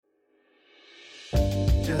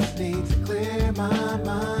Just need to clear my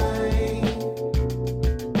mind.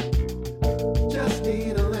 Just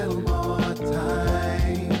need a little more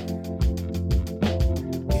time.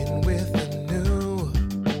 In with the new,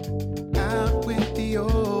 out with the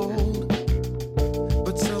old.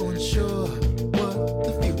 But so unsure what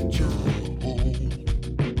the future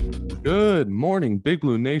holds. Good morning, Big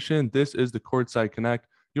Blue Nation. This is the Courtside Connect,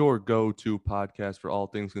 your go-to podcast for all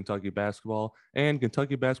things Kentucky basketball and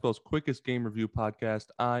Kentucky basketball's quickest game review podcast.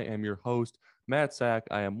 I am your host, Matt Sack.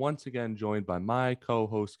 I am once again joined by my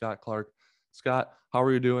co-host, Scott Clarke. Scott, how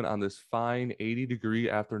are you doing on this fine 80-degree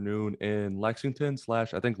afternoon in Lexington / I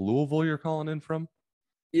think Louisville you're calling in from?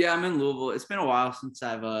 Yeah, I'm in Louisville. It's been a while since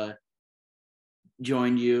I've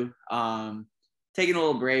joined you. Taking a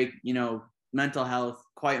little break, mental health,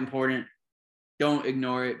 quite important. Don't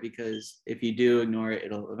ignore it, because if you do ignore it,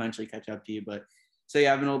 it'll eventually catch up to you. But so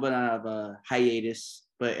yeah, I've been a little bit of a hiatus,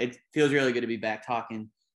 but it feels really good to be back talking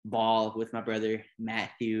ball with my brother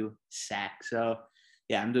Matthew Sack. So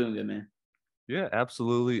yeah, I'm doing good, man. Yeah,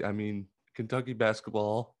 absolutely. I mean, Kentucky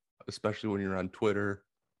basketball, especially when you're on Twitter,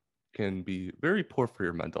 can be very poor for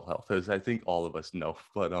your mental health, as I think all of us know.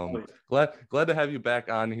 But glad to have you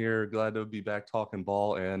back on here. Glad to be back talking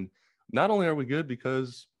ball. And not only are we good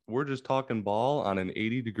because we're just talking ball on an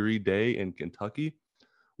 80-degree day in Kentucky,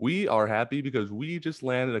 we are happy because we just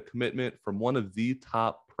landed a commitment from one of the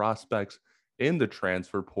top prospects in the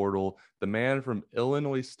transfer portal, the man from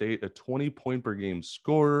Illinois State, a 20-point per game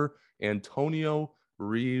scorer, Antonio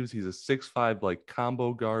Reeves. He's a 6'5", like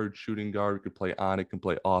combo guard, shooting guard, could play on it, can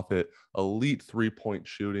play off it, elite 3-point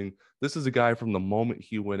shooting. This is a guy from the moment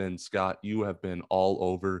he went in. Scott, you have been all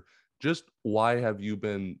over. Just why have you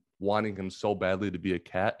been wanting him so badly to be a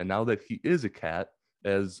Cat? And now that he is a Cat,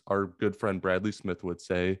 as our good friend Bradley Smith would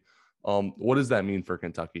say, what does that mean for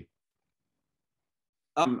Kentucky?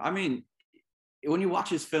 I mean, when you watch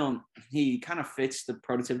his film, he kind of fits the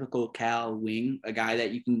prototypical Cal wing, a guy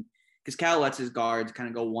that you can, because Cal lets his guards kind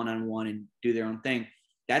of go one-on-one and do their own thing.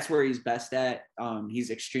 That's where he's best at.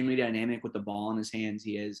 He's extremely dynamic with the ball in his hands.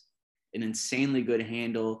 He has an insanely good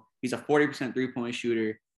handle. He's a 40% three-point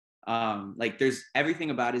shooter. There's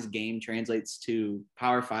everything about his game translates to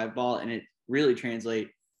Power 5 ball, and it really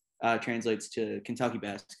translates to Kentucky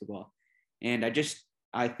basketball. And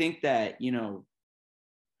I think that, we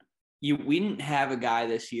didn't have a guy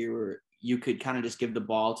this year where you could kind of just give the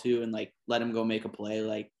ball to and let him go make a play.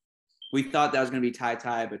 Like, we thought that was going to be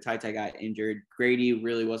Ty, but Ty got injured. Grady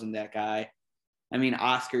really wasn't that guy. I mean,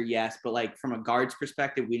 Oscar, yes, but from a guard's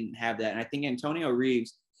perspective, we didn't have that. And I think Antonio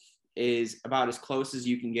Reeves is about as close as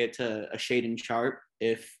you can get to a Shaedon Sharpe.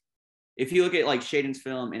 If you look at Shaedon's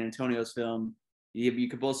film and Antonio's film, you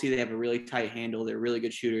could both see they have a really tight handle. They're really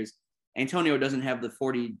good shooters. Antonio doesn't have the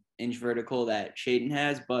 40-inch vertical that Shaedon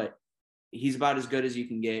has, but he's about as good as you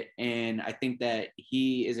can get. And I think that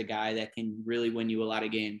he is a guy that can really win you a lot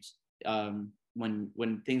of games.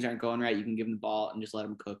 When things aren't going right, you can give him the ball and just let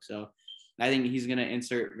him cook. So I think he's going to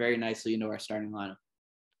insert very nicely into our starting lineup.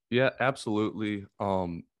 Yeah, absolutely.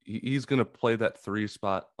 He's going to play that 3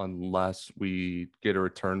 spot unless we get a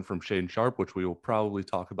return from Shaedon Sharpe, which we will probably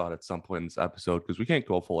talk about at some point in this episode, because we can't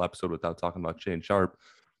go a full episode without talking about Shaedon Sharpe.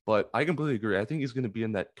 But I completely agree. I think he's going to be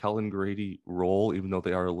in that Kellen Grady role, even though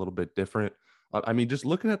they are a little bit different. I mean, just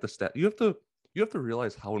looking at the stat, you have to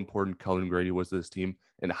realize how important Kellen Grady was to this team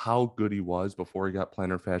and how good he was before he got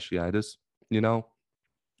plantar fasciitis,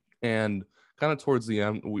 and kind of towards the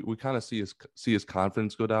end, we kind of see his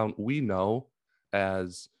confidence go down. We know,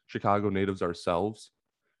 as Chicago natives ourselves,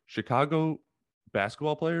 Chicago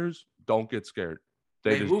basketball players don't get scared.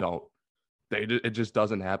 They just don't. It just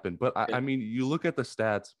doesn't happen. But I mean, you look at the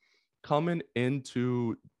stats coming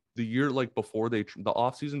into the year, before the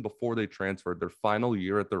offseason before they transferred, their final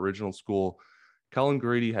year at the original school, Kellen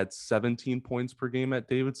Grady had 17 points per game at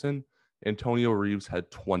Davidson. Antonio Reeves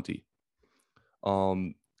had 20.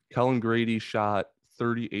 Kellen Grady shot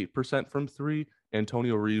 38% from 3.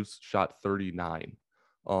 Antonio Reeves shot 39.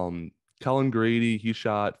 Kellen Grady, he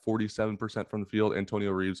shot 47% from the field.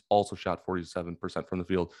 Antonio Reeves also shot 47% from the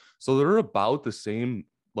field. So they're about the same,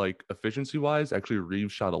 efficiency wise. Actually,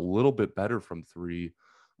 Reeves shot a little bit better from 3.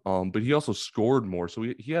 But he also scored more. So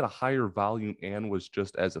he had a higher volume and was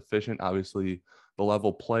just as efficient. Obviously, the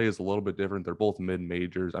level play is a little bit different. They're both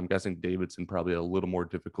mid-majors. I'm guessing Davidson probably a little more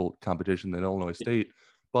difficult competition than Illinois State.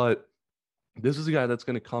 But this is a guy that's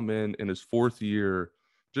going to come in his 4th year,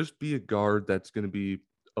 just be a guard that's going to be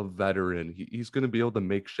a veteran. He's going to be he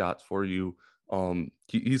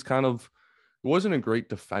wasn't a great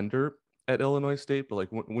defender, at Illinois State, but like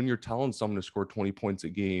when you're telling someone to score 20 points a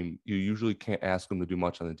game, you usually can't ask them to do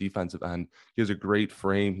much on the defensive end. He has a great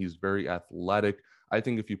frame. He's very athletic. I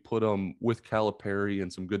think if you put him with Calipari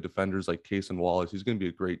and some good defenders like Case and Wallace, he's going to be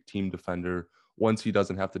a great team defender once he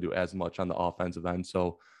doesn't have to do as much on the offensive end.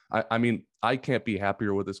 So, I mean, I can't be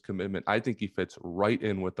happier with his commitment. I think he fits right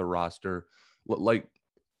in with the roster. Like,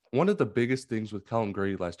 one of the biggest things with Kellen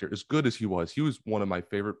Grady last year, as good as he was one of my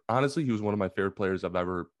favorite, honestly, he was one of my favorite players I've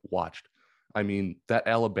ever watched. I mean, that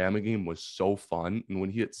Alabama game was so fun. And when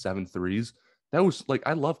he hit 7 threes, that was like,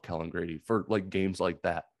 I love Kellen Grady for like games like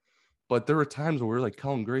that. But there were times where we're like,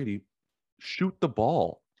 Kellen Grady, shoot the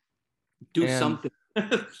ball. Do And something.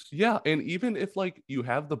 yeah. And even if like you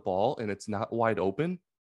have the ball and it's not wide open,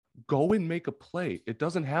 go and make a play. It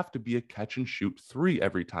doesn't have to be a catch and shoot 3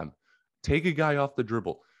 every time. Take a guy off the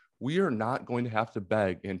dribble. We are not going to have to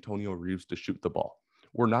beg Antonio Reeves to shoot the ball.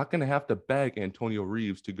 We're not going to have to beg Antonio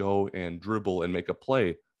Reeves to go and dribble and make a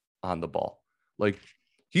play on the ball. Like,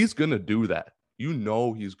 he's going to do that. You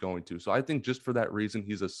know he's going to. So I think just for that reason,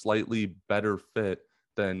 he's a slightly better fit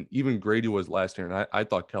than even Grady was last year. And I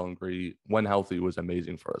thought Kellen Grady, when healthy, was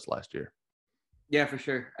amazing for us last year. Yeah, for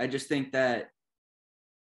sure. I just think that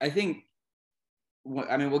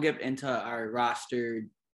we'll get into our roster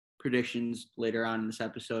predictions later on in this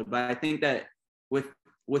episode, but I think that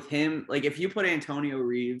with him, like if you put Antonio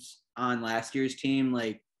Reeves on last year's team,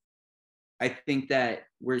 like I think that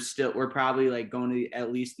we're probably like going to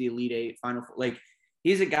at least the Elite Eight, Final Four. Like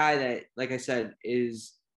he's a guy that, like I said,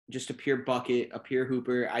 is just a pure bucket, a pure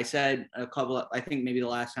hooper. I said I think maybe the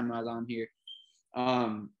last time I was on here,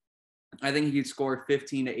 I think he could score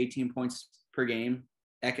 15 to 18 points per game.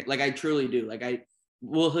 Like I truly do. Like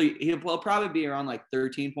he'll probably be around like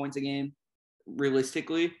 13 points a game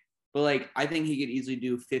realistically, but like I think he could easily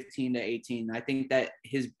do 15 to 18. I think that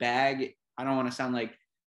his bag, I don't want to sound like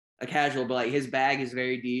a casual, but like his bag is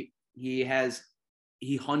very deep. He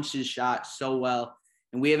hunts his shot so well,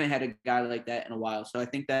 and we haven't had a guy like that in a while. So I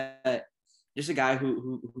think that just a guy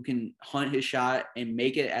who can hunt his shot and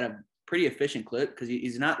make it at a pretty efficient clip, because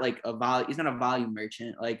he's not like he's not a volume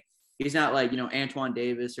merchant. Like he's not like, Antoine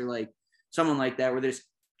Davis or like someone like that where they're just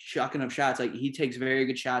chucking up shots. Like he takes very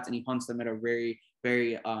good shots and he hunts them at a very,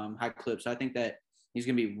 very high clip. So I think that he's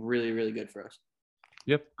going to be really, really good for us.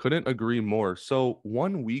 Yep, couldn't agree more. So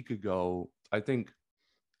 1 week ago, I think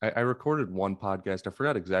I recorded one podcast. I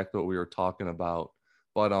forgot exactly what we were talking about,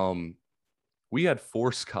 but we had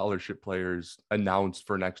 4 scholarship players announced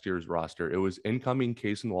for next year's roster. It was incoming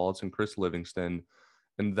Case and Wallace and Chris Livingston,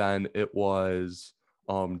 and then it was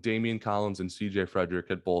Damian Collins and CJ Frederick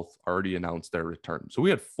had both already announced their return. So we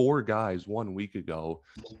had 4 guys 1 week ago,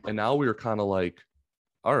 and now we were kind of like,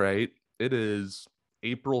 all right, it is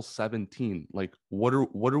April 17. Like, what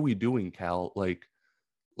are we doing, Cal? Like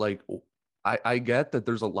I get that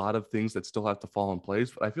there's a lot of things that still have to fall in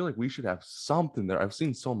place, but I feel like we should have something there. I've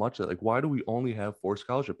seen so much of it. Like, why do we only have 4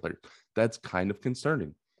 scholarship players? That's kind of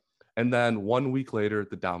concerning. And then 1 week later,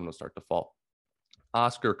 the dominoes start to fall.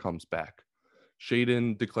 Oscar comes back.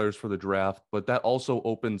 Shaden declares for the draft, but that also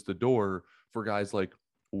opens the door for guys like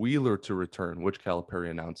Wheeler to return, which Calipari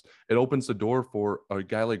announced. It opens the door for a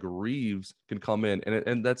guy like Reeves can come in,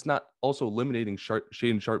 and that's not also eliminating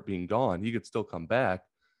Shaden Sharp being gone. He could still come back.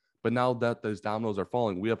 But now that those dominoes are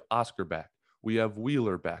falling, we have Oscar back. We have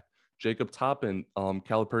Wheeler back. Jacob Toppin,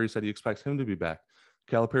 Calipari said he expects him to be back.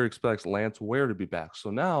 Calipari expects Lance Ware to be back.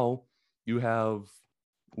 So now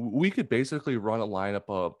we could basically run a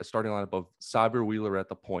starting lineup of Cyber Wheeler at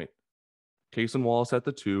the point, Kason Wallace at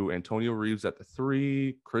the 2, Antonio Reeves at the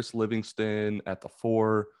 3, Chris Livingston at the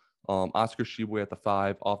 4, Oscar Shibwe at the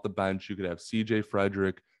 5. Off the bench, you could have CJ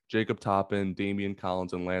Frederick, Jacob Toppin, Damian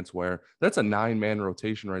Collins, and Lance Ware. That's a 9-man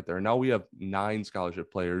rotation right there. Now we have 9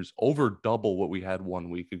 scholarship players, over double what we had 1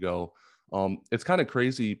 week ago. It's kind of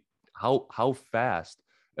crazy how fast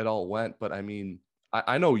it all went. But I mean,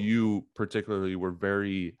 I know you particularly were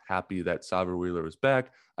very happy that Saber Wheeler was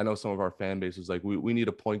back. I know some of our fan base is like, we need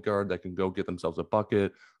a point guard that can go get themselves a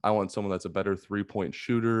bucket. I want someone that's a better 3-point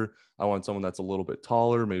shooter. I want someone that's a little bit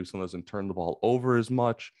taller, maybe someone that doesn't turn the ball over as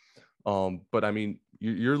much. But I mean,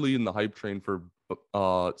 you're leading the hype train for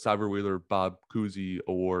Cyber Wheeler Bob Cousy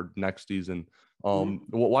Award next season.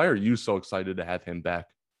 Why are you so excited to have him back?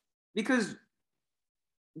 Because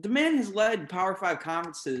the man has led Power 5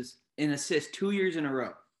 conferences in assists 2 years in a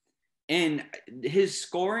row. And his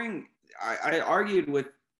scoring, I argued with,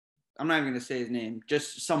 I'm not even going to say his name,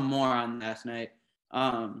 just some moron last night.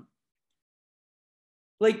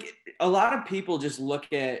 Like a lot of people just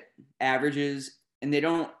look at averages and they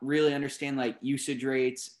don't really understand like usage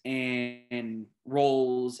rates and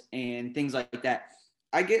roles and things like that.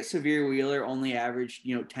 I get Severe Wheeler only averaged,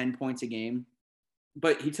 10 points a game,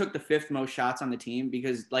 but he took the 5th most shots on the team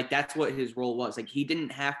because like that's what his role was. Like he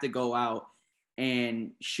didn't have to go out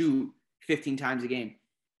and shoot 15 times a game.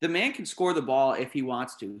 The man can score the ball if he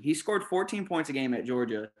wants to. He scored 14 points a game at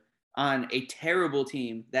Georgia on a terrible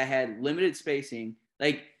team that had limited spacing.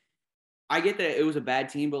 Like I get that it was a bad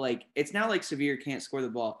team, but like it's not like Severe can't score the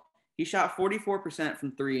ball. He shot 44%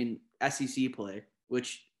 from 3 in SEC play,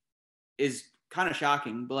 which is kind of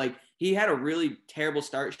shocking. But like he had a really terrible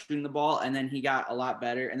start shooting the ball, and then he got a lot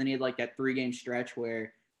better. And then he had like that 3-game stretch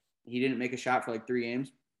where he didn't make a shot for like 3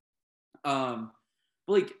 games. But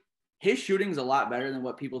like his shooting is a lot better than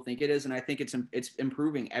what people think it is, and I think it's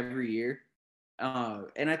improving every year.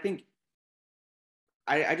 And I think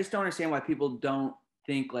I just don't understand why people don't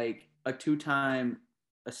think like a 2-time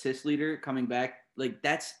assist leader coming back, like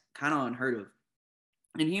that's kind of unheard of.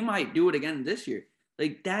 And he might do it again this year.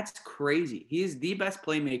 Like that's crazy. He is the best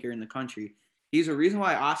playmaker in the country. He's a reason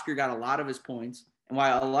why Oscar got a lot of his points and why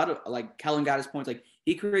a lot of like Kellen got his points. Like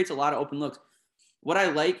he creates a lot of open looks. Would I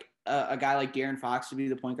like a guy like De'Aaron Fox to be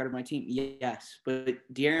the point guard of my team? Yes, but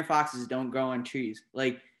De'Aaron Foxes don't grow on trees.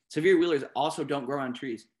 Like Severe Wheelers also don't grow on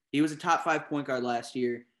trees. He was a top 5 point guard last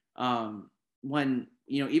year. When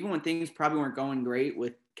even when things probably weren't going great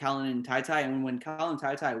with Kellen and Ty Ty, and when Kellen and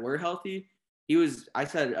Ty Ty were healthy, he was, I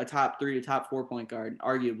said, a top 3 to top 4 point guard,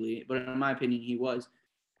 arguably. But in my opinion, he was.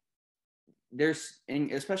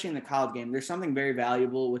 Especially in the college game, there's something very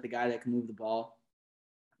valuable with a guy that can move the ball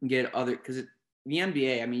and get other, because the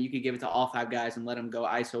NBA, I mean, you could give it to all 5 guys and let them go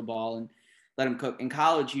ISO ball and let them cook. In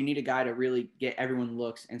college, you need a guy to really get everyone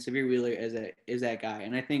looks, and Severe Wheeler is that guy.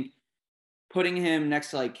 And I think putting him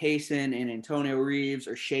next to like Kaysen and Antonio Reeves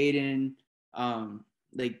or Shaden,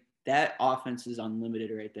 like that offense is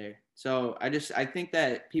unlimited right there. So I think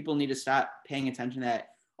that people need to stop paying attention to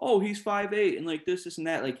that. Oh, he's 5'8" and like this and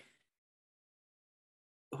that. Like,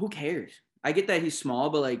 who cares? I get that he's small,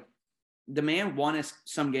 but like the man won us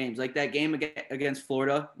some games. Like that game against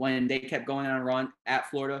Florida when they kept going on a run at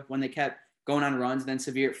Florida, when they kept going on runs, then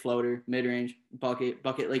Severe floater, mid-range, bucket.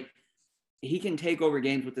 Like he can take over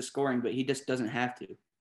games with the scoring, but he just doesn't have to.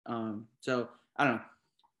 So I don't know.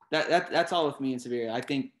 That's all with me and Severe. I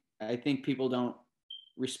think people don't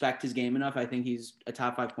respect his game enough. I think he's a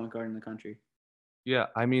top 5 point guard in the country. Yeah,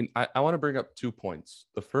 I mean, I want to bring up 2 points.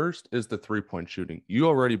 The first is the 3-point shooting. You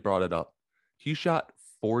already brought it up. He shot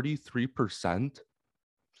 43%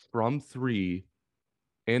 from 3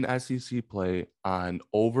 in SEC play on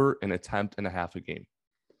over an attempt and a half a game,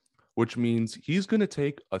 which means he's going to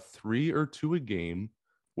take a 3 or 2 a game,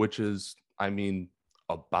 which is, I mean,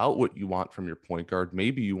 about what you want from your point guard.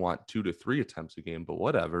 Maybe you want 2 to 3 attempts a game, but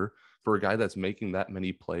whatever. For a guy that's making that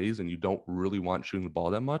many plays and you don't really want shooting the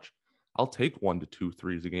ball that much, I'll take 1 to 2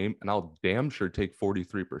 threes a game, and I'll damn sure take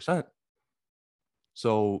 43%.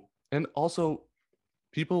 So, and also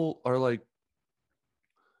people are like,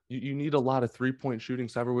 you need a lot of 3-point shooting.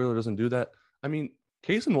 Severe Wheeler doesn't do that. I mean,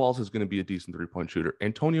 Kaysen Wallace is going to be a decent 3-point shooter.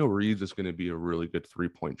 Antonio Reeves is going to be a really good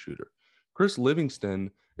 3-point shooter. Chris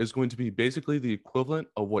Livingston is going to be basically the equivalent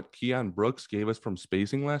of what Keon Brooks gave us from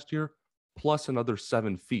spacing last year, plus another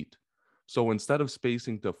 7 feet. So instead of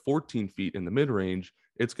spacing to 14 feet in the mid-range,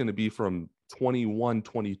 it's going to be from 21,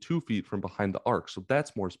 22 feet from behind the arc. So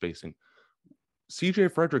that's more spacing.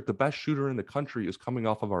 CJ Frederick, the best shooter in the country, is coming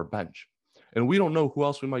off of our bench. And we don't know who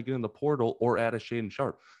else we might get in the portal or add a Shaden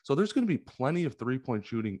Sharp. So there's going to be plenty of 3-point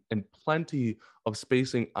shooting and plenty of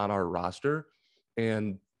spacing on our roster.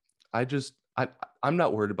 And I'm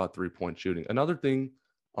not worried about 3-point shooting. Another thing,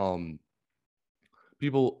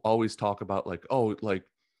 people always talk about like, oh, like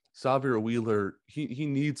Severe Wheeler, he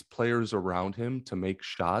needs players around him to make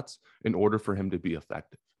shots in order for him to be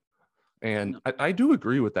effective. And I do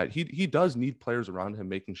agree with that. He does need players around him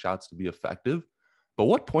making shots to be effective. But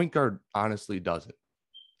what point guard honestly doesn't?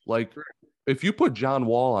 Like, if you put John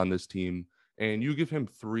Wall on this team and you give him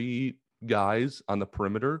 3 guys on the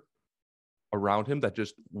perimeter around him that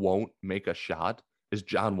just won't make a shot, is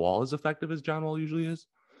John Wall as effective as John Wall usually is?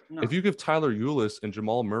 No. If you give Tyler Ulis and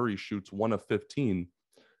Jamal Murray shoots 1 of 15,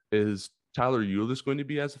 is Tyler Ulis going to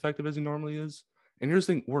be as effective as he normally is? And here's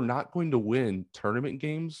the thing, we're not going to win tournament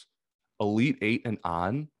games, Elite 8 and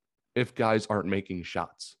on, if guys aren't making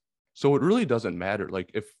shots. So it really doesn't matter.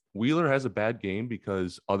 Like if Wheeler has a bad game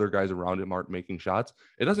because other guys around him aren't making shots,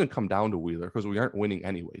 it doesn't come down to Wheeler because we aren't winning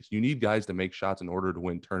anyways. You need guys to make shots in order to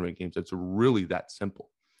win tournament games. It's really that simple.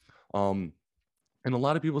 And a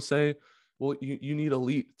lot of people say, well, you need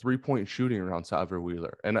elite 3-point shooting around Severe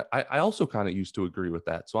Wheeler. And I also kind of used to agree with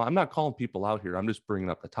that. So I'm not calling people out here. I'm just bringing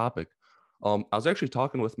up the topic. I was actually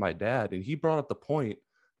talking with my dad, and he brought up the point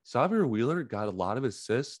Xavier Wheeler got a lot of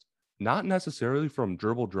assists, not necessarily from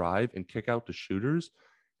dribble drive and kick out to shooters.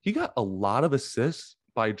 He got a lot of assists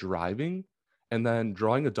by driving and then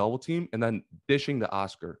drawing a double team and then dishing to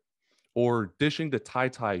Oscar or dishing to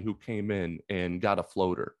Tai, who came in and got a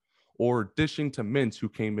floater, or dishing to Mintz, who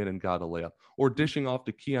came in and got a layup, or dishing off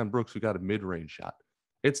to Keon Brooks, who got a mid-range shot.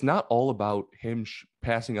 It's not all about him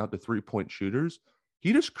passing out to three-point shooters.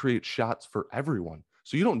 He just creates shots for everyone.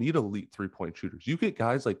 So you don't need elite three-point shooters. You get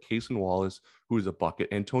guys like Cason Wallace, who is a bucket,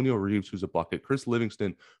 Antonio Reeves, who's a bucket, Chris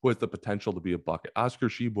Livingston, who has the potential to be a bucket, Oscar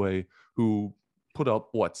Tshiebwe, who put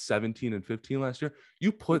up, 17 and 15 last year.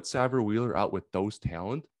 You put Xavier Wheeler out with those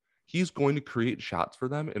talent, he's going to create shots for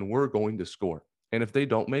them, and we're going to score. And if they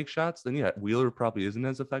don't make shots, then yeah, Wheeler probably isn't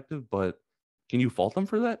as effective, but can you fault them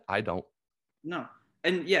for that? I don't. No.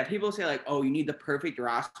 And yeah, people say like, oh, you need the perfect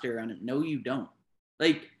roster around him. No, you don't.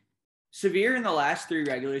 Like, Xavier in the last 3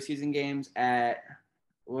 regular season games at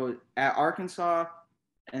Arkansas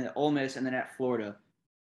and Ole Miss and then at Florida,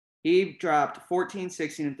 he dropped 14,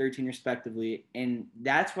 16, and 13 respectively. And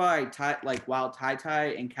that's why while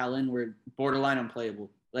Ty and Kellen were borderline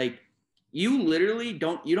unplayable. Like, you literally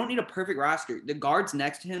don't need a perfect roster. The guards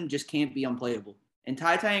next to him just can't be unplayable. And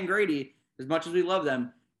Ty and Grady, as much as we love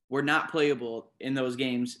them, were not playable in those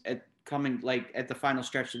games at the final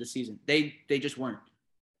stretch of the season. They just weren't.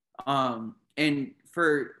 And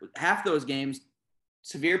for half those games,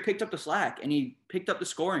 Xavier picked up the slack and he picked up the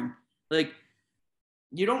scoring. Like,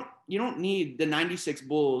 you don't need the 96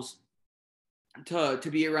 Bulls to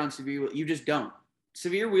be around Xavier. You just don't.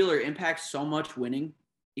 Xavier Wheeler impacts so much winning.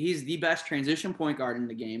 He's the best transition point guard in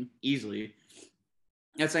the game, easily.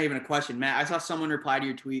 That's not even a question. Matt, I saw someone reply to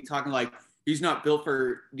your tweet talking like he's not built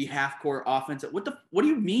for the half-court offense. What do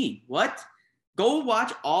you mean? What? Go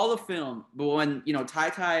watch all the film. But when,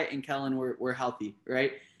 Ty and Kellen were healthy,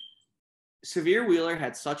 right? Xavier Wheeler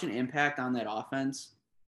had such an impact on that offense.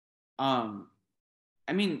 I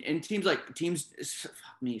mean, in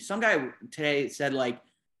some guy today said like,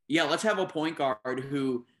 yeah, let's have a point guard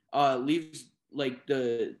who leaves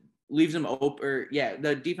them open, or yeah,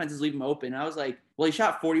 the defenses leave him open. And I was like, well, he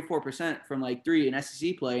shot 44% from like 3 in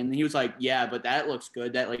SEC play, and he was like, yeah, but that looks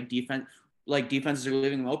good. That defenses are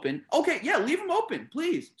leaving him open. Okay, yeah, leave him open,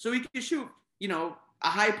 please, so he can shoot, a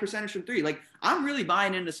high percentage from 3. Like, I'm really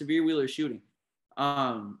buying into Xavier Wheeler shooting,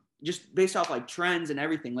 just based off like trends and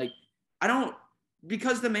everything. Like, I don't.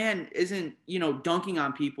 Because the man isn't, dunking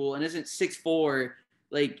on people and isn't 6'4",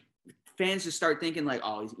 like, fans just start thinking like,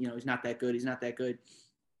 oh, he's not that good. He's not that good.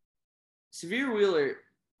 Xavier Wheeler,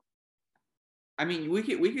 I mean, we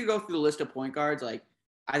could go through the list of point guards. Like,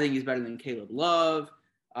 I think he's better than Caleb Love.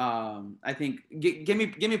 I think give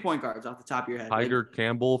me point guards off the top of your head. Tiger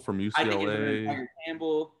Campbell from UCLA. I think he's better than Tiger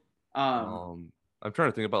Campbell. I'm trying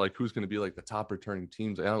to think about like who's going to be like the top returning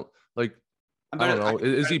teams. I don't know.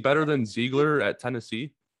 Is he better than Ziegler at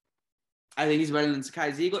Tennessee? I think he's better than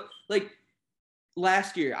Sakai Ziegler. Like,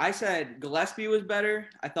 last year, I said Gillespie was better.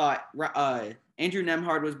 I thought Andrew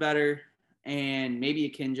Nemhard was better, and maybe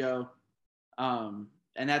Akinjo. And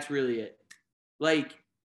that's really it. Like,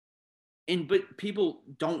 but people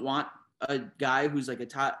don't want a guy who's like a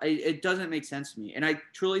top. It doesn't make sense to me. And I've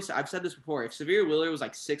said this before. If Xavier Wheeler was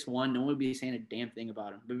like 6'1", no one would be saying a damn thing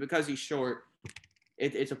about him. But because he's short,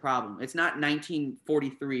 it's a problem. It's not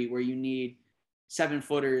 1943 where you need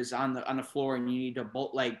 7-footers on the floor and you need to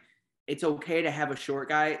bolt. Like, it's okay to have a short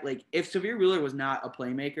guy. Like, if Xavier Wheeler was not a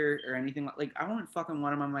playmaker or anything, like, I wouldn't fucking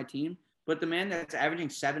want him on my team. But the man that's averaging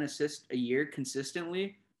 7 assists a year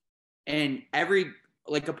consistently, and every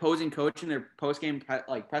like opposing coach in their post-game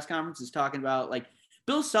press conference is talking about, like,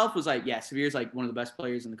 Bill Self was like, yeah, Xavier's like one of the best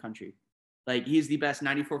players in the country. Like, he's the best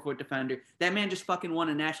 94-foot defender. That man just fucking won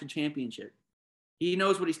a national championship. He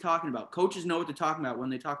knows what he's talking about. Coaches know what they're talking about when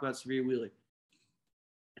they talk about Xavier Wheeler.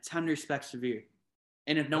 It's time to respect Xavier.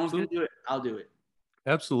 And if no one's going to do it, I'll do it.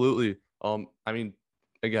 Absolutely. I mean,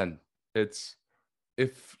 again, it's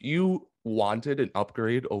if you wanted an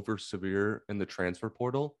upgrade over Xavier in the transfer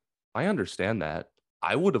portal, I understand that.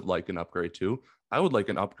 I would have liked an upgrade too. I would like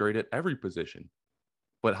an upgrade at every position.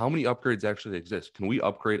 But how many upgrades actually exist? Can we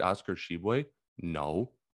upgrade Oscar Tshiebwe?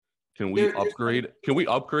 No. Can we upgrade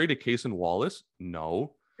a Cason Wallace?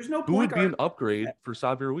 No. There's no point. Who would be an upgrade for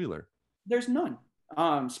Xavier Wheeler? There's none.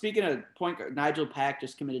 Speaking of point guard, Nigel Pack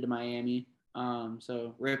just committed to Miami.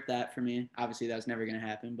 So rip that for me. Obviously, that was never going to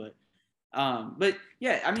happen. But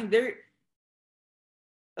yeah, I mean,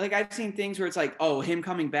 like, I've seen things where it's like, oh, him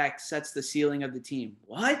coming back sets the ceiling of the team.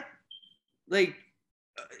 What? Like,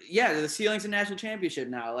 yeah, the ceiling's a national championship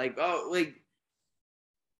now. Like, oh, like,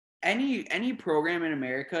 any program in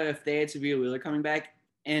America, if they had Xavier Wheeler coming back,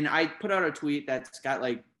 and I put out a tweet that's got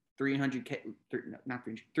like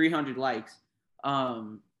 300 likes,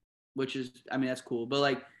 which is, I mean, that's cool. But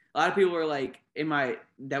like a lot of people were like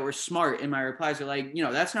that were smart in my replies are like,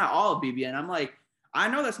 that's not all of BBN. I'm like, I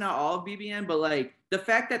know that's not all of BBN, but like the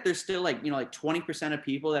fact that there's still like, like 20% of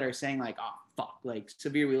people that are saying like, oh fuck, like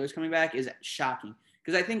Severe Wheeler's coming back is shocking.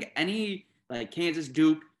 Because I think any like Kansas,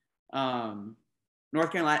 Duke,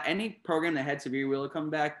 North Carolina, any program that had Severe Wheeler come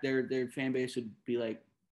back, their fan base would be like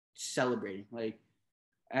celebrating. Like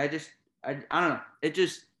I don't know.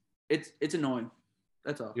 It's annoying.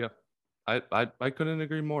 That's all. Yeah, I couldn't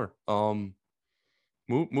agree more.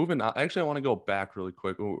 Moving on. Actually, I want to go back really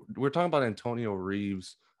quick. We're talking about Antonio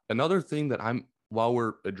Reeves. Another thing that while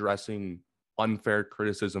we're addressing unfair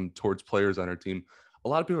criticism towards players on our team, a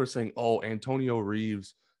lot of people are saying, "Oh, Antonio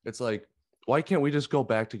Reeves." It's like, why can't we just go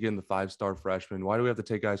back to getting the 5-star freshman? Why do we have to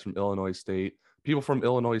take guys from Illinois State? People from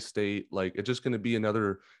Illinois State, like it's just going to be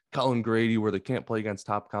another Cullen Grady where they can't play against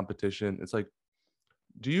top competition. It's like,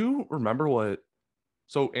 do you remember what?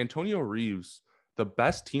 So Antonio Reeves, the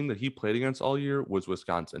best team that he played against all year was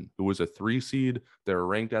Wisconsin, who was a 3 seed. They were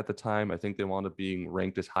ranked at the time. I think they wound up being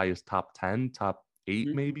ranked as high as top 10, top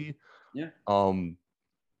 8 maybe. Yeah.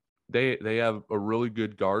 They have a really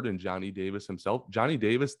good guard in Johnny Davis himself. Johnny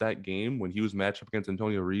Davis, that game when he was matched up against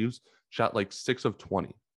Antonio Reeves, shot like 6 of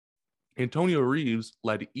 20. Antonio Reeves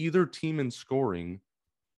led either team in scoring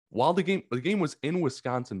while the game was in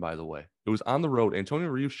Wisconsin, by the way. It was on the road. Antonio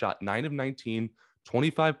Reeves shot 9 of 19,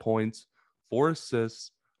 25 points, 4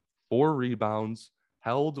 assists, 4 rebounds,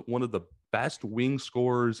 held one of the best wing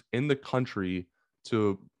scorers in the country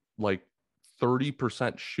to like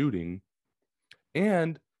 30% shooting.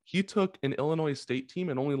 And he took an Illinois State team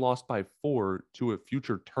and only lost by 4 to a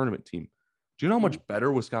future tournament team. Do you know how much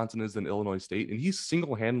better Wisconsin is than Illinois State? And he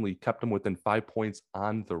single-handedly kept them within 5 points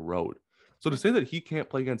on the road. So to say that he can't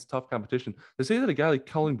play against tough competition, to say that a guy like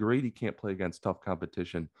Cullen Grady can't play against tough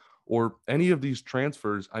competition, or any of these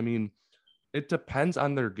transfers, I mean, it depends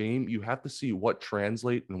on their game. You have to see what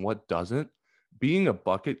translates and what doesn't. Being a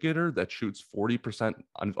bucket getter that shoots 40%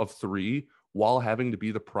 of 3 while having to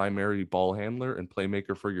be the primary ball handler and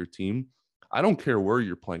playmaker for your team, I don't care where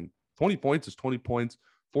you're playing. 20 points is 20 points.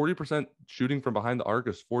 40% shooting from behind the arc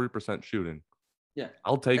is 40% shooting. Yeah.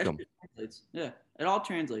 I'll take them. Yeah. It all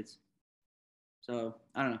translates. So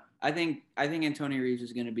I don't know. I think Antonio Reeves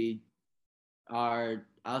is going to be I'll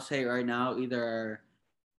say right now, either our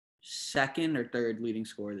second or third leading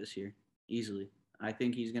scorer this year, easily. I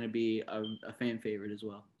think he's going to be a fan favorite as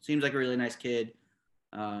well. Seems like a really nice kid,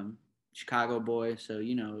 Chicago boy. So,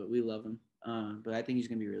 we love him. But I think he's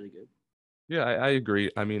going to be really good. Yeah, I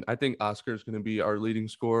agree. I mean, I think Oscar is going to be our leading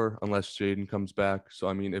scorer unless Shaden comes back. So,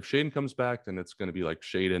 I mean, if Shaden comes back, then it's going to be like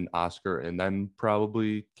Shaden, Oscar, and then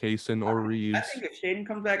probably Kaysen or Reeves. I think if Shaden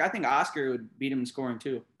comes back, I think Oscar would beat him in scoring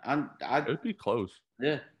too. It would be close.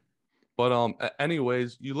 Yeah. But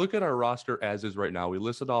anyways, you look at our roster as is right now. We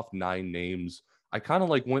listed off 9 names. I kind of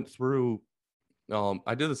like went through.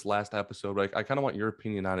 I did this last episode, but I kind of want your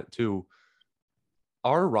opinion on it too.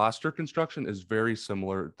 Our roster construction is very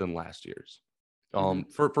similar than last year's.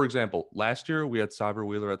 For example, last year we had Saber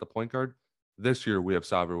Wheeler at the point guard. This year we have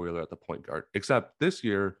Saber Wheeler at the point guard. Except this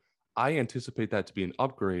year, I anticipate that to be an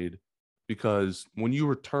upgrade because when you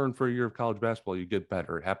return for a year of college basketball, you get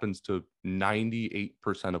better. It happens to 98%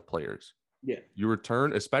 of players. Yeah. You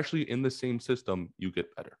return, especially in the same system, you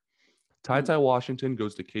get better. Ty Washington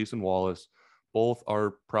goes to Kaysen Wallace. Both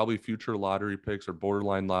are probably future lottery picks or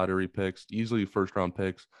borderline lottery picks, easily first-round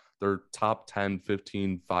picks. They're top 10,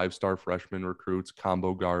 15, 5-star freshman recruits,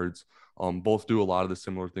 combo guards. Both do a lot of the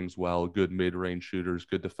similar things well, good mid-range shooters,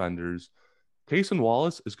 good defenders. Kaysen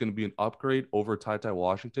Wallace is going to be an upgrade over Ty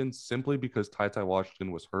Washington simply because Ty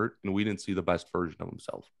Washington was hurt and we didn't see the best version of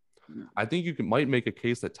himself. I think you might make a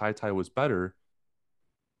case that Ty was better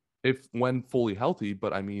if when fully healthy,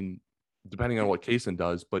 but I mean, depending on what Kaysen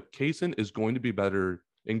does, but Kaysen is going to be better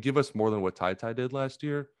and give us more than what Ty did last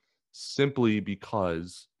year simply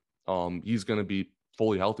because he's going to be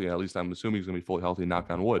fully healthy. At least I'm assuming he's going to be fully healthy,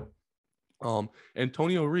 knock on wood.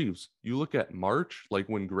 Antonio Reeves, you look at March, like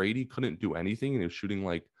when Grady couldn't do anything and he was shooting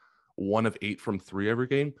like 1 of 8 from 3 every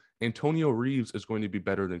game. Antonio Reeves is going to be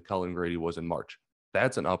better than Cullen Grady was in March.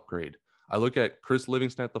 That's an upgrade. I look at Chris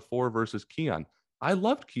Livingston at the 4 versus Keon. I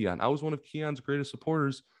loved Keon. I was one of Keon's greatest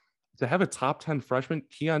supporters. To have a top 10 freshman,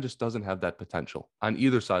 Keon just doesn't have that potential on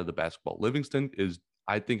either side of the basketball. Livingston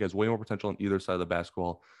I think, has way more potential on either side of the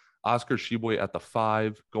basketball. Oscar Tshiebwe at the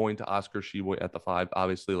 5, going to Oscar Tshiebwe at the 5.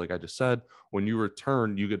 Obviously, like I just said, when you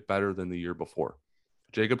return, you get better than the year before.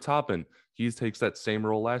 Jacob Toppin, he takes that same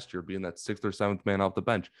role last year, being that 6th or 7th man off the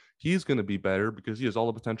bench. He's going to be better because he has all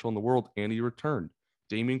the potential in the world and he returned.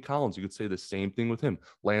 Damian Collins, you could say the same thing with him.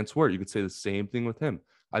 Lance Ware, you could say the same thing with him.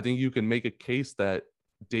 I think you can make a case that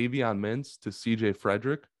Davion Mintz to CJ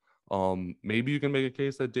Frederick. Maybe you can make a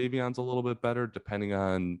case that Davion's a little bit better depending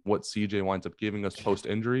on what CJ winds up giving us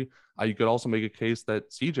post-injury. You could also make a case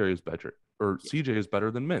that CJ is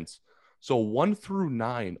better than Mintz. So 1 through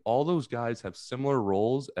 9, all those guys have similar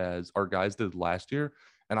roles as our guys did last year.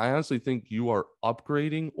 And I honestly think you are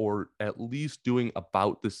upgrading or at least doing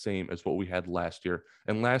about the same as what we had last year.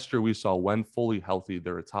 And last year we saw when fully healthy,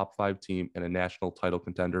 they're a top 5 team and a national title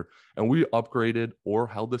contender. And we upgraded or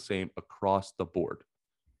held the same across the board.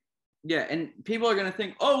 Yeah, and people are going to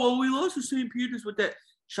think, oh, well, we lost to St. Peter's with that.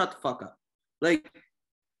 Shut the fuck up. Like,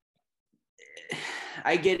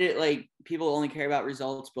 I get it. Like, people only care about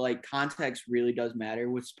results, but, like, context really does matter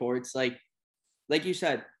with sports. Like you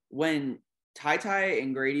said, when Ty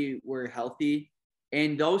and Grady were healthy,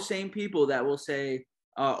 and those same people that will say,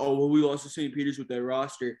 oh, well, we lost to St. Peter's with their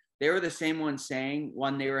roster, they were the same ones saying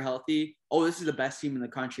when they were healthy, oh, this is the best team in the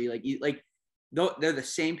country. They're the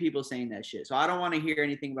same people saying that shit. So I don't want to hear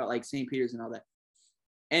anything about like St. Peter's and all that.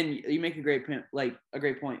 And you make a great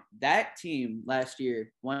point. That team last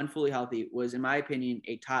year, when fully healthy, was, in my opinion,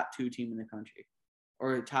 a top 2 team in the country,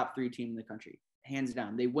 or a top 3 team in the country, hands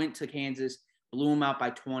down. They went to Kansas, blew them out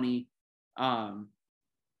by 20.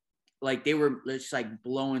 They were just like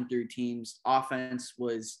blowing through teams. Offense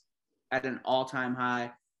was at an all-time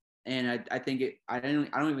high, and I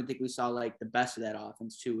don't even think we saw like the best of that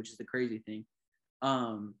offense too, which is the crazy thing.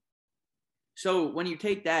 So when you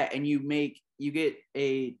take that and you get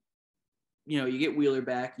Wheeler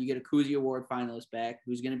back, you get a Cousy Award finalist back,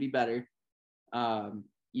 who's going to be better. I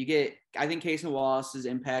think Casey Wallace's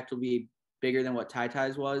impact will be bigger than what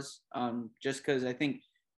Ty's was. Just because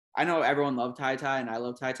I know everyone loved Ty and I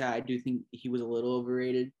love Ty. I do think he was a little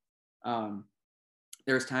overrated. There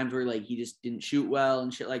was times where like he just didn't shoot well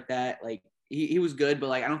and shit like that. Like he was good, but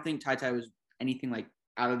like I don't think Ty was anything like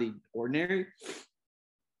out of the ordinary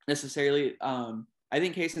necessarily. I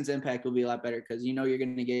think Kasen's impact will be a lot better because you're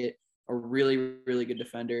going to get a really, really good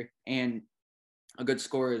defender and a good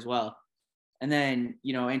scorer as well. And then,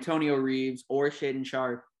 Antonio Reeves or Shaden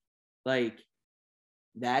Sharp, like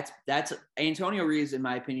that's Antonio Reeves, in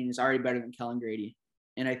my opinion, is already better than Kellen Grady.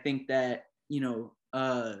 And I think that,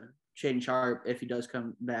 Shaden Sharp, if he does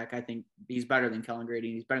come back, I think he's better than Kellen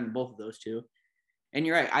Grady. He's better than both of those two. And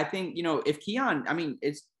you're right. I think, if Keon,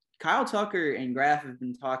 it's Kyle Tucker and Graf have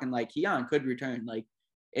been talking like Keon could return. Like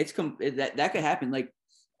that could happen. Like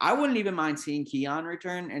I wouldn't even mind seeing Keon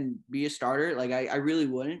return and be a starter. Like I really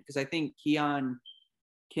wouldn't, because I think Keon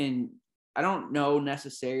can, I don't know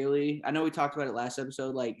necessarily. I know we talked about it last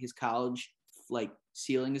episode, like his college like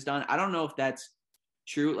ceiling is done. I don't know if that's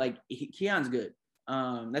true. Like Keon's good.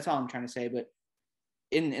 That's all I'm trying to say. But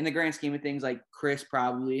in the grand scheme of things, like Chris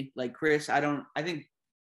probably, like Chris, I think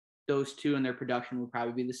those two and their production will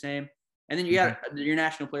probably be the same. And then you got your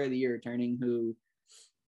National Player of the Year returning, who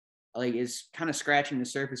like is kind of scratching the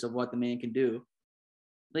surface of what the man can do.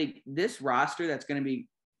 Like this roster that's going to be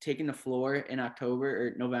taking the floor in October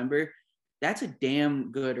or November, that's a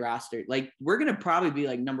damn good roster. Like we're going to probably be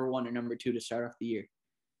like number 1 or number 2 to start off the year.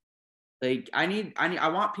 Like I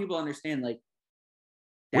want people to understand, like,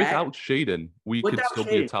 without Shaden, we could still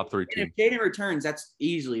be a top 3 team. And if Shaden returns, that's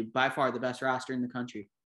easily by far the best roster in the country.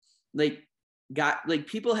 Like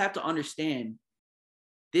people have to understand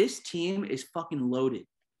this team is fucking loaded.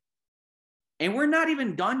 And we're not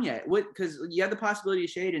even done yet because you have the possibility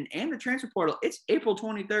of Shaden and the transfer portal. It's April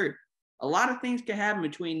 23rd. A lot of things can happen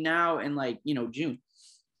between now and June.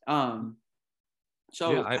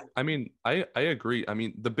 So yeah, I agree. I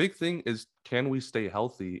mean, the big thing is, can we stay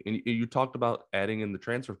healthy? And you talked about adding in the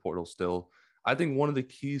transfer portal still. I think one of the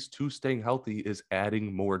keys to staying healthy is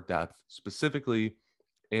adding more depth, specifically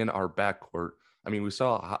in our backcourt. I mean, we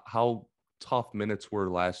saw how tough minutes were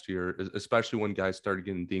last year, especially when guys started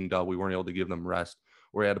getting dinged up. We weren't able to give them rest.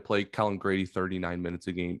 We had to play Kellen Grady 39 minutes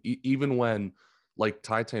a game. Even when like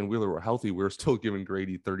Ty and Wheeler were healthy, we were still giving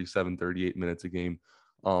Grady 37, 38 minutes a game.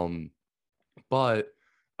 But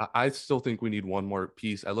I still think we need one more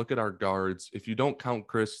piece. I look at our guards. If you don't count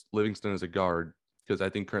Chris Livingston as a guard, because I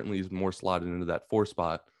think currently he's more slotted into that 4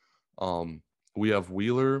 spot, we have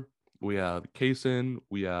Wheeler, we have Kaysen,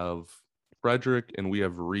 we have Frederick, and we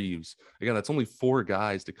have Reeves. Again, that's only 4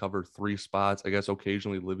 guys to cover 3 spots. I guess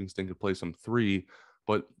occasionally Livingston could play some 3,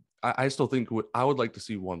 but I still think I would like to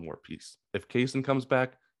see one more piece. If Kaysen comes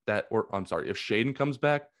back, if Shaden comes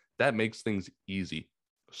back, that makes things easy.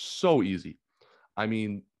 So easy. I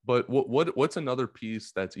mean, But what's another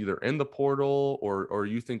piece that's either in the portal or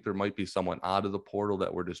you think there might be someone out of the portal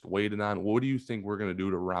that we're just waiting on? What do you think we're going to do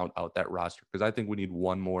to round out that roster? Because I think we need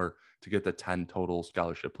one more to get the 10 total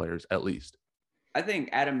scholarship players at least. I think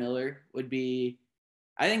Adam Miller would be.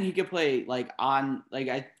 I think he could play like on like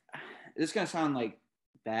I. This is gonna sound like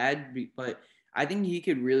bad, but I think he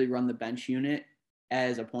could really run the bench unit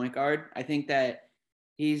as a point guard. I think that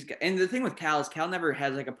and the thing with Cal is Cal never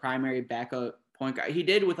has like a primary backup point guard. He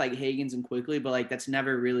did with like Higgins and Quickly, but like that's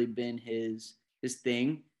never really been his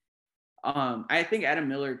thing. I think Adam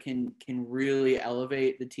Miller can really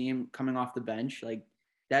elevate the team coming off the bench. Like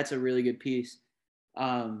that's a really good piece.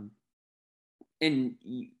 Um, and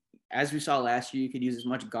as we saw last year, you could use as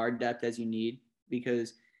much guard depth as you need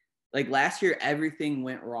because like last year everything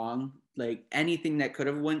went wrong. Like anything that could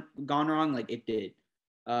have gone wrong, like it did.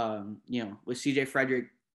 With CJ Frederick,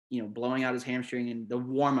 blowing out his hamstring and the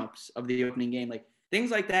warm-ups of the opening game, like things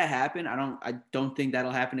like that happen. I don't think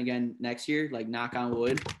that'll happen again next year, like knock on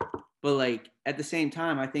wood. But like at the same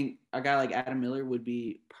time, I think a guy like Adam Miller would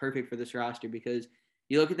be perfect for this roster because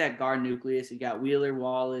you look at that guard nucleus, you got Wheeler,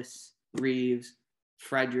 Wallace, Reeves,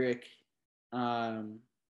 Frederick, and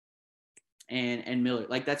Miller.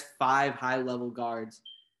 Like that's 5 high-level guards.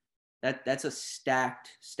 That's a stacked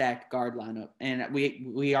guard lineup. And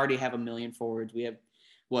we already have a million forwards. We have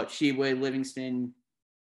Sheway, Livingston,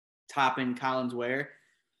 Toppin, Collins, Ware.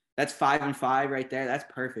 That's 5 and 5 right there. That's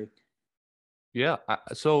perfect. Yeah.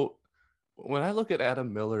 So when I look at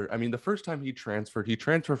Adam Miller, I mean, the first time he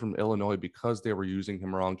transferred from Illinois because they were using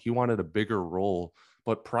him wrong. He wanted a bigger role,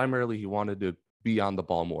 but primarily he wanted to be on the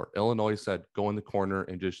ball more. Illinois said, go in the corner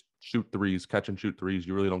and just shoot threes, catch and shoot threes.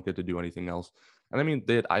 You really don't get to do anything else. And I mean,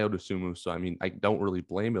 they had Iota Sumu. So, I mean, I don't really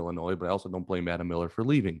blame Illinois, but I also don't blame Adam Miller for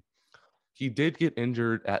leaving. He did get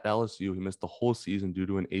injured at LSU. He missed the whole season due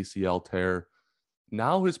to an ACL tear.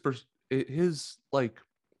 Now his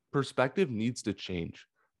perspective needs to change.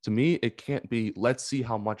 To me, it can't be, let's see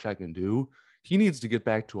how much I can do. He needs to get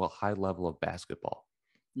back to a high level of basketball.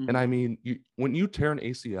 Mm-hmm. And I mean, when you tear an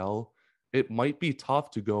ACL, it might be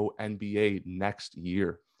tough to go NBA next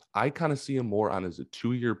year. I kind of see him more on as a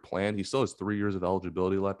 2-year plan. He still has 3 years of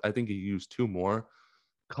eligibility left. I think he used 2 more.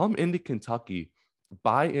 Come into Kentucky,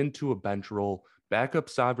 buy into a bench role, back up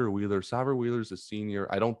Xavier Wheeler. Xavier Wheeler's a senior.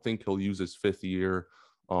 I don't think he'll use his 5th year.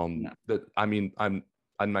 No.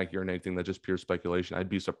 I'm not hearing anything. That's just pure speculation. I'd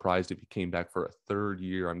be surprised if he came back for a 3rd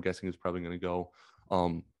year. I'm guessing he's probably going to go.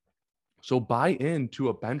 So buy into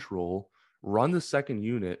a bench role, run the 2nd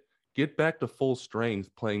unit, get back to full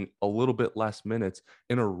strength, playing a little bit less minutes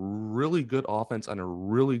in a really good offense on a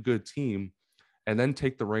really good team, and then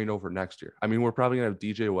take the reign over next year. I mean, we're probably going to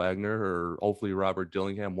have DJ Wagner or hopefully Robert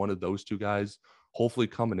Dillingham, one of those 2 guys, hopefully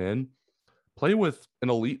coming in. Play with an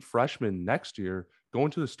elite freshman next year, go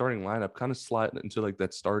into the starting lineup, kind of slide into like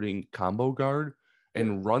that starting combo guard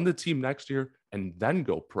and run the team next year and then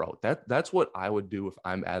go pro. That's what I would do if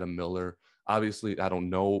I'm Adam Miller. Obviously, I don't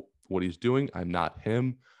know what he's doing. I'm not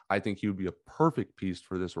him. I think he would be a perfect piece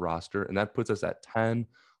for this roster, and that puts us at 10.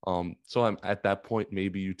 So I'm at that point,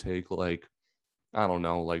 maybe you take like, I don't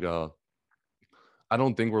know, like I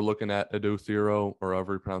don't think we're looking at Adouthiro or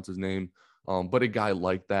however you pronounce his name, but a guy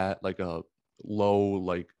like that, like a low,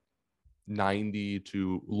 like 90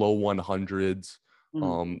 to low 100s,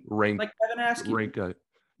 rank, like Kevin Askew.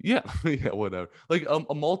 Yeah, whatever. Like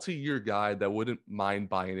a multi-year guy that wouldn't mind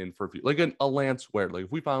buying in for a few, like a Lance Ware. Like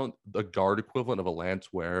if we found the guard equivalent of a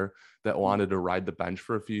Lance Ware that wanted to ride the bench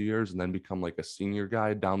for a few years and then become like a senior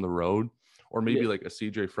guy down the road, or maybe like a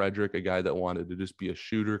CJ Frederick, a guy that wanted to just be a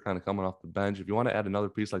shooter, kind of coming off the bench. If you want to add another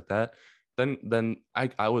piece like that, then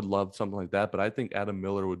I would love something like that. But I think Adam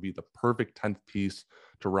Miller would be the perfect 10th piece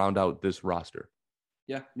to round out this roster.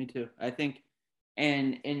 Yeah, me too. I think,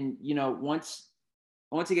 and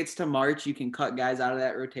once it gets to March, you can cut guys out of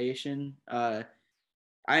that rotation.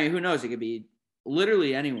 Who knows? It could be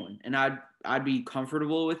literally anyone, and I'd be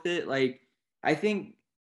comfortable with it. Like I think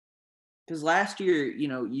because last year,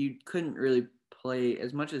 you couldn't really play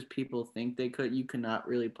as much as people think they could. You could not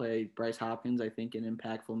really play Bryce Hopkins, I think, in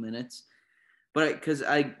impactful minutes. But because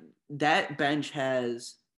that bench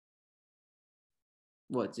has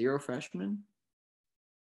 0 freshmen?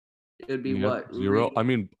 It would be what? 0. I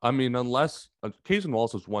mean, unless Kaysen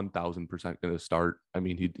Wallace is 1,000% going to start. I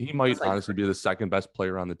mean, he might honestly be the 2nd best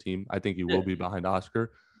player on the team. I think he will be behind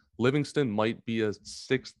Oscar. Livingston might be a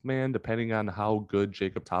 6th man, depending on how good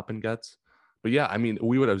Jacob Toppin gets. But yeah, I mean,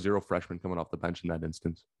 we would have 0 freshmen coming off the bench in that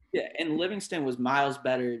instance. Yeah, and Livingston was miles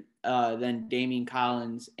better than Damian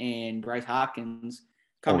Collins and Bryce Hopkins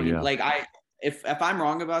coming in. Like if I'm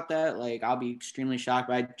wrong about that, like I'll be extremely shocked.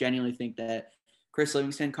 But I genuinely think that Chris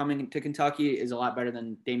Livingston coming to Kentucky is a lot better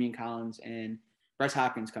than Damian Collins and Bryce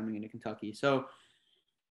Hopkins coming into Kentucky. So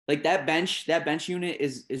like that bench unit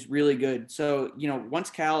is really good. So, once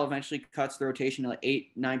Cal eventually cuts the rotation to like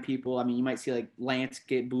 8-9 people, I mean, you might see like Lance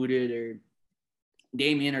get booted or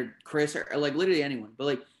Damian or Chris or like literally anyone. But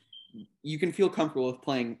like you can feel comfortable with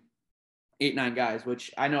playing 8-9 guys,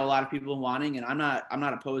 which I know a lot of people wanting, and I'm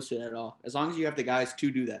not opposed to it at all. As long as you have the guys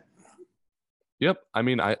to do that. Yep. I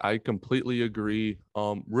mean, I completely agree.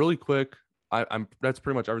 Really quick, I'm that's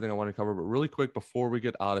pretty much everything I want to cover. But really quick, before we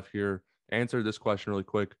get out of here, answer this question really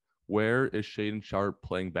quick. Where is Shaedon Sharpe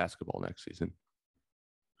playing basketball next season?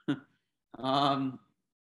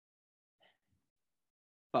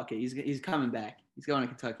 Fuck it. He's coming back. He's going to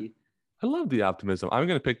Kentucky. I love the optimism. I'm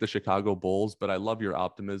going to pick the Chicago Bulls, but I love your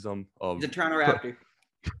optimism of He's a Toronto Raptor.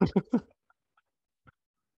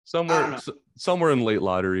 somewhere in late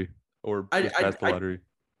lottery or just past the lottery.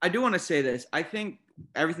 I do want to say this. I think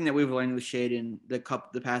everything that we've learned with Shaedon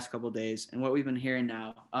the past couple of days and what we've been hearing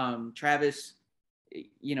now, Travis,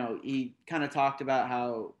 he kind of talked about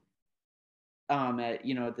how at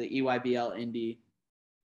the EYBL Indy,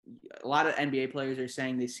 a lot of NBA players are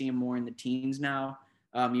saying they see him more in the teens now.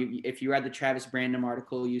 If you read the Travis Brandon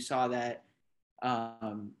article, you saw that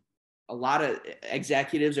a lot of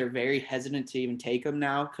executives are very hesitant to even take him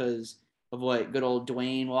now because of what good old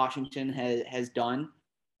Dwayne Washington has done.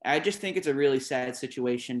 I just think it's a really sad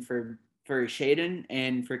situation for Shaedon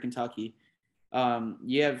and for Kentucky.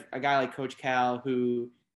 You have a guy like Coach Cal who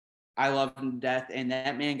I love him to death, and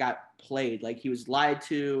that man got played. Like he was lied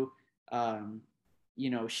to.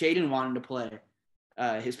 Shaedon wanted to play.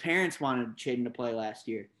 His parents wanted Shaedon to play last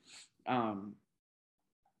year. And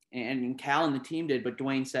Cal and the team did, but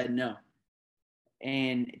Dwayne said no.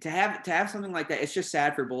 And to have something like that, it's just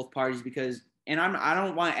sad for both parties because, and I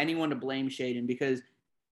don't want anyone to blame Shaedon because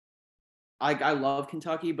I love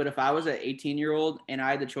Kentucky, but if I was an 18-year-old and I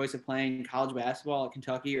had the choice of playing college basketball at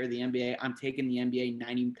Kentucky or the NBA, I'm taking the NBA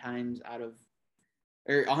 100 times out of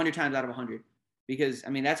 100 because, I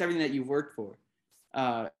mean, that's everything that you've worked for.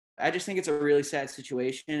 I just think it's a really sad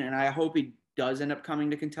situation, and I hope he does end up coming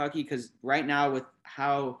to Kentucky because right now with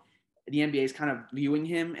how the NBA is kind of viewing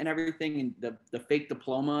him and everything and the fake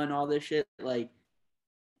diploma and all this shit, like,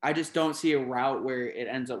 I just don't see a route where it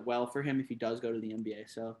ends up well for him if he does go to the NBA.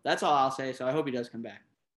 So that's all I'll say. So I hope he does come back.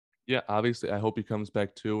 Yeah, obviously, I hope he comes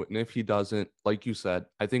back too. And if he doesn't, like you said,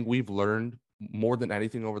 I think we've learned more than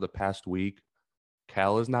anything over the past week,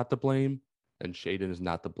 Cal is not to blame and Shaedon is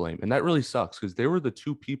not to blame. And that really sucks because they were the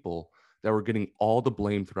two people that were getting all the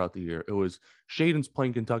blame throughout the year. It was Shaedon's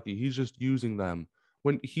playing Kentucky. He's just using them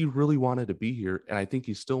when he really wanted to be here. And I think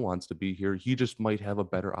he still wants to be here. He just might have a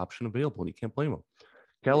better option available and you can't blame him.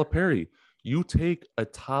 Calipari, you take the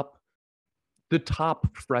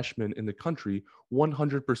top freshman in the country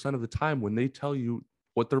 100% of the time when they tell you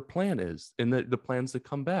what their plan is and the plans to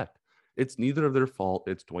come back. It's neither of their fault.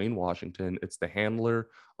 It's Dwayne Washington. It's the handler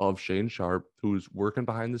of Shaedon Sharpe, who's working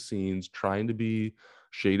behind the scenes, trying to be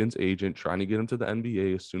Shaedon's agent, trying to get him to the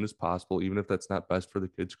NBA as soon as possible, even if that's not best for the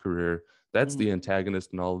kid's career. That's the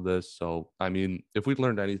antagonist in all of this. So, I mean, if we've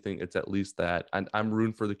learned anything, it's at least that. And I'm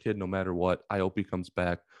rooting for the kid no matter what. I hope he comes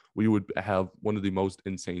back. We would have one of the most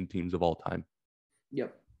insane teams of all time.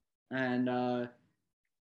 Yep. And I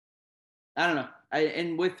don't know.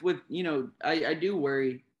 I do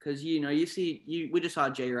worry because we just saw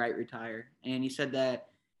Jay Wright retire, and he said that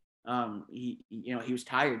he was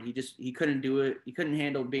tired. He couldn't do it. He couldn't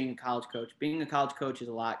handle being a college coach. Being a college coach is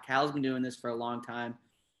a lot. Cal's been doing this for a long time,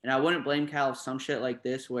 and I wouldn't blame Cal if some shit like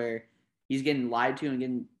this where he's getting lied to and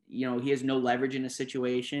getting he has no leverage in a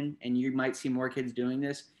situation, and you might see more kids doing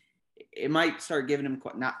this. It might start giving him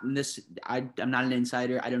I'm not an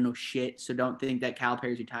insider. I don't know shit, so don't think that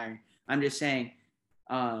Calipari's retiring. I'm just saying,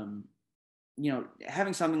 having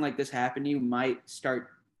something like this happen to you might start,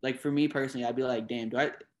 like for me personally, I'd be like, damn,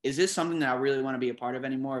 is this something that I really want to be a part of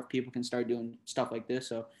anymore if people can start doing stuff like this?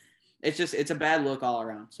 So it's a bad look all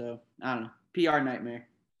around. So I don't know, PR nightmare.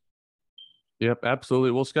 Yep,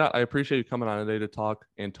 absolutely. Well, Scott, I appreciate you coming on today to talk.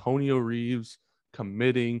 Antonio Reeves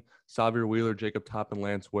committing, Xavier Wheeler, Jacob Toppin,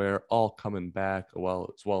 Lance Ware, all coming back, as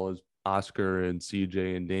well as Oscar and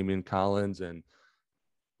CJ and Damian Collins. And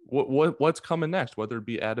what's coming next, whether it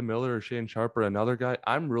be Adam Miller or Shaedon Sharpe or another guy.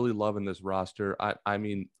 I'm really loving this roster. I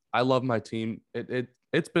mean, I love my team.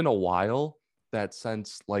 It's been a while that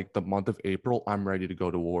since like the month of April, I'm ready to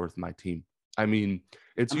go to war with my team. I mean,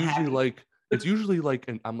 it's usually like,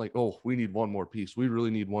 and I'm like, oh, we need one more piece. We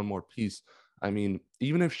really need one more piece. I mean,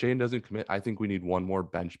 even if Shane doesn't commit, I think we need one more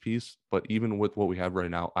bench piece. But even with what we have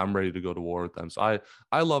right now, I'm ready to go to war with them. So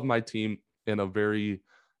I love my team in a very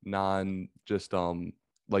non just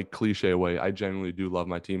like cliche way. I genuinely do love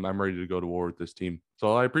my team. I'm ready to go to war with this team.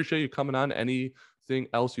 So I appreciate you coming on. Anything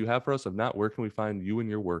else you have for us? If not, where can we find you and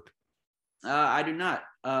your work? I do not,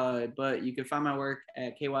 but you can find my work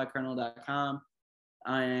at kykernel.com,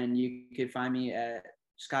 and you can find me at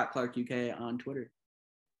Scott Clarke UK on Twitter.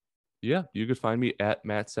 Yeah, you could find me at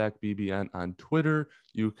MattSackBBN on Twitter.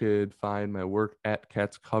 You could find my work at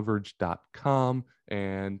catscoverage.com.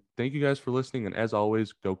 And thank you guys for listening. And as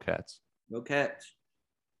always, go Cats. Go Cats.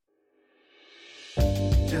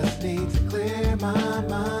 Just need to clear my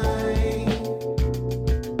mind.